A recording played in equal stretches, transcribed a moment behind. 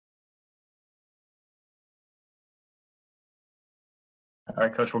All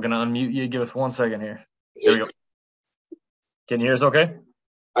right, Coach, we're going to unmute you. Give us 1 second here. There Hey, we go. Can you hear us okay?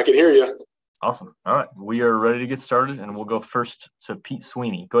 I can hear you. Awesome. All right. We are ready to get started, and we'll go first to Pete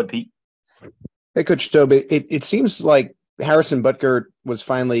Sweeney. Go ahead, Pete. Hey, Coach Toub, it seems like Harrison Butker was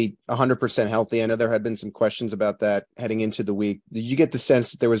finally 100% healthy. I know there had been some questions about that heading into the week. Did you get the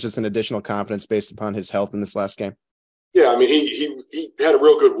sense that there was just an additional confidence based upon his health in this last game? Yeah, I mean, he had a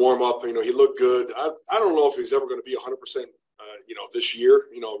real good warm up. You know, he looked good. I don't know if he's ever going to be 100%. This year.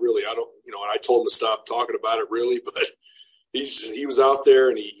 Really, I don't. And I told him to stop talking about it. Really, but he was out there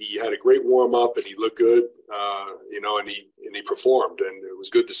and he had a great warm up and he looked good. And he performed and it was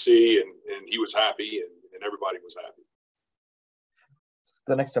good to see and he was happy and everybody was happy. Let's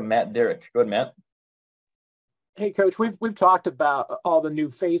go next to Matt Derrick. Go ahead, Matt. Hey, Coach, we've talked about all the new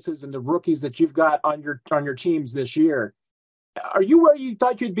faces and the rookies that you've got on your teams this year. Are you where you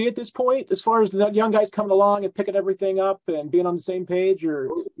thought you'd be at this point, as far as the young guys coming along and picking everything up and being on the same page? Or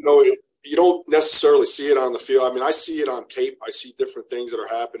you don't necessarily see it on the field. I mean, I see it on tape. I see different things that are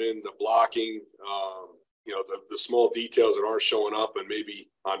happening, the blocking, the small details that aren't showing up, and maybe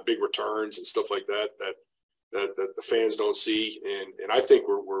on big returns and stuff like that the fans don't see. And I think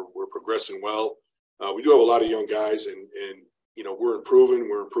we're progressing well. We do have a lot of young guys, and we're improving.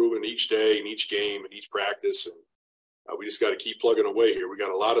 We're improving each day and each game and each practice, and we just got to keep plugging away here. We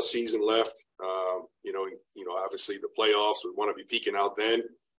got a lot of season left. Obviously the playoffs. We want to be peaking out then,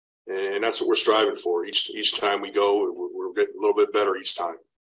 and that's what we're striving for. Each time we go, we're getting a little bit better each time.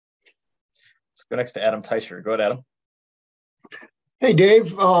 Let's go next to Adam Teicher. Go ahead, Adam. Hey,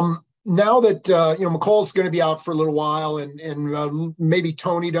 Dave. Now that McCall's going to be out for a little while, and maybe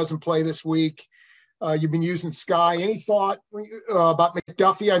Tony doesn't play this week. You've been using Sky. Any thought about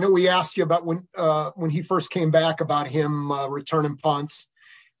McDuffie? I know we asked you about when he first came back about him returning punts,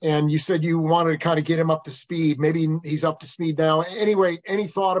 and you said you wanted to kind of get him up to speed. Maybe he's up to speed now. Anyway, any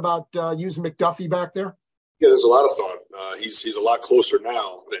thought about using McDuffie back there? Yeah, there's a lot of thought. He's a lot closer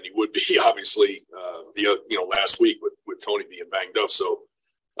now than he would be, obviously, last week with Tony being banged up. So,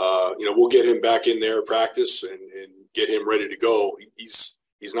 we'll get him back in there, practice, and get him ready to go.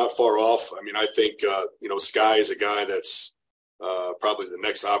 He's not far off. I mean, I think, Sky is a guy that's probably the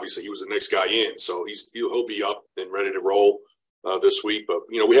next – obviously, he was the next guy in. So he'll be up and ready to roll this week. But,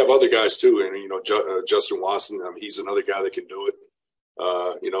 we have other guys too. And, Justin Watson, he's another guy that can do it.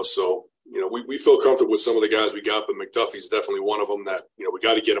 We feel comfortable with some of the guys we got, but McDuffie's definitely one of them that, we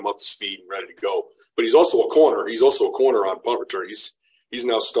got to get him up to speed and ready to go. But he's also a corner. He's also a corner on punt return. He's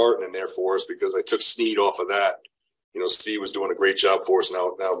now starting in there for us because I took Snead off of that. Steve was doing a great job for us.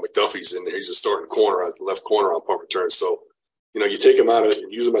 Now McDuffie's in there. He's a starting corner, left corner on punt return. So, you take him out of it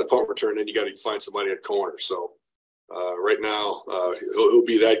and use him at punt return, then you got to find somebody at corner. So right now he'll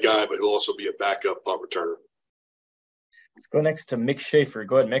be that guy, but he'll also be a backup punt returner. Let's go next to Mick Schaefer.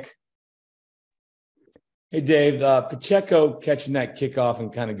 Go ahead, Mick. Hey, Dave. Pacheco catching that kickoff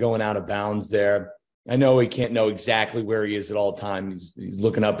and kind of going out of bounds there. I know he can't know exactly where he is at all times. He's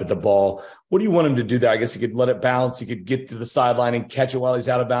looking up at the ball. What do you want him to do there? I guess he could let it bounce. He could get to the sideline and catch it while he's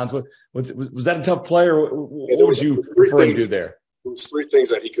out of bounds. Was that a tough play, or what would you prefer him to do there? There was three things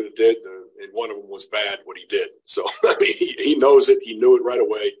that he could have did, and one of them was bad, what he did. So, I mean, he knows it. He knew it right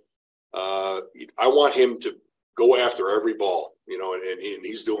away. I want him to go after every ball, and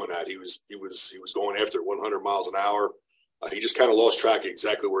he's doing that. He was going after it 100 miles an hour. He just kind of lost track of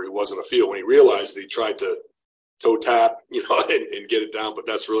exactly where he was in the field when he realized that he tried to toe tap, and get it down. But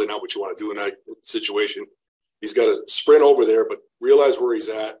that's really not what you want to do in that situation. He's got to sprint over there, but realize where he's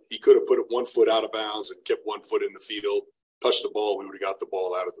at. He could have put it 1 foot out of bounds and kept 1 foot in the field, touched the ball. We would have got the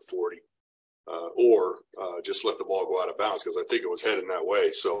ball out of the 40, or just let the ball go out of bounds because I think it was heading that way.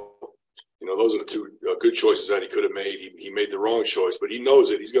 So, those are the two good choices that he could have made. He made the wrong choice, but he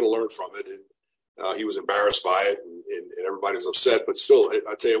knows it. He's going to learn from it. And, he was embarrassed by it, and everybody was upset. But still,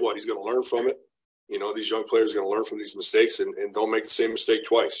 I tell you what, he's going to learn from it. These young players are going to learn from these mistakes and don't make the same mistake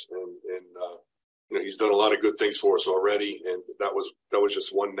twice. And he's done a lot of good things for us already, and that was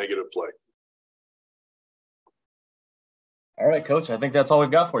just one negative play. All right, Coach. I think that's all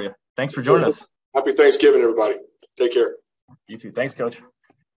we've got for you. Thanks for joining us. Happy Thanksgiving, everybody. Take care. You too. Thanks, Coach.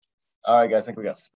 All right, guys. I think we got